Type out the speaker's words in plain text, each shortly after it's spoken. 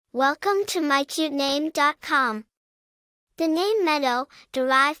Welcome to mycutename.com. The name Meadow,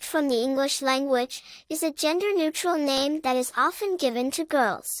 derived from the English language, is a gender-neutral name that is often given to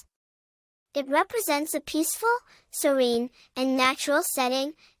girls. It represents a peaceful, serene, and natural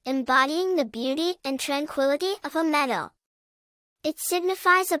setting, embodying the beauty and tranquility of a meadow. It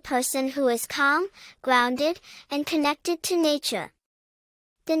signifies a person who is calm, grounded, and connected to nature.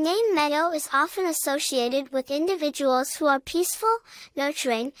 The name Meadow is often associated with individuals who are peaceful,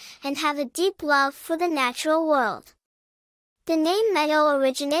 nurturing, and have a deep love for the natural world. The name Meadow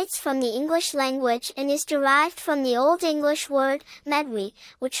originates from the English language and is derived from the Old English word, medwi,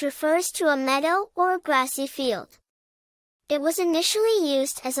 which refers to a meadow or a grassy field. It was initially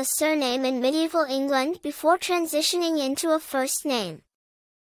used as a surname in medieval England before transitioning into a first name.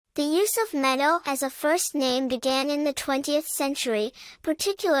 The use of Meadow as a first name began in the 20th century,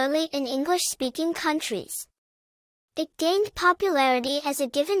 particularly in English-speaking countries. It gained popularity as a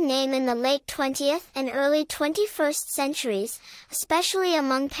given name in the late 20th and early 21st centuries, especially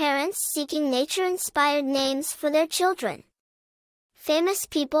among parents seeking nature-inspired names for their children. Famous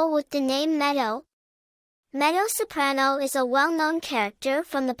people with the name Meadow. Meadow Soprano is a well-known character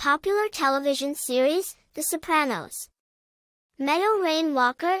from the popular television series, The Sopranos. Meadow Rain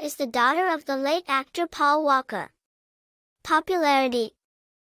Walker is the daughter of the late actor Paul Walker. Popularity.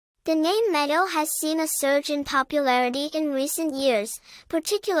 The name Meadow has seen a surge in popularity in recent years,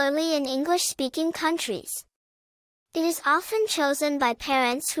 particularly in English-speaking countries. It is often chosen by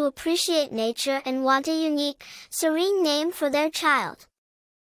parents who appreciate nature and want a unique, serene name for their child.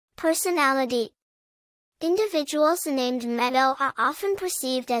 Personality. Individuals named Meadow are often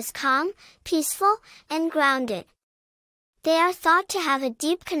perceived as calm, peaceful, and grounded. They are thought to have a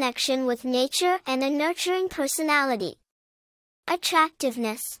deep connection with nature and a nurturing personality.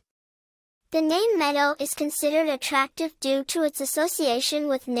 Attractiveness. The name Meadow is considered attractive due to its association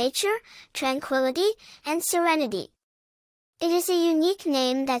with nature, tranquility, and serenity. It is a unique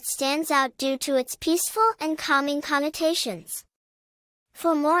name that stands out due to its peaceful and calming connotations.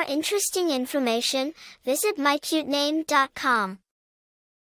 For more interesting information, visit mycutename.com.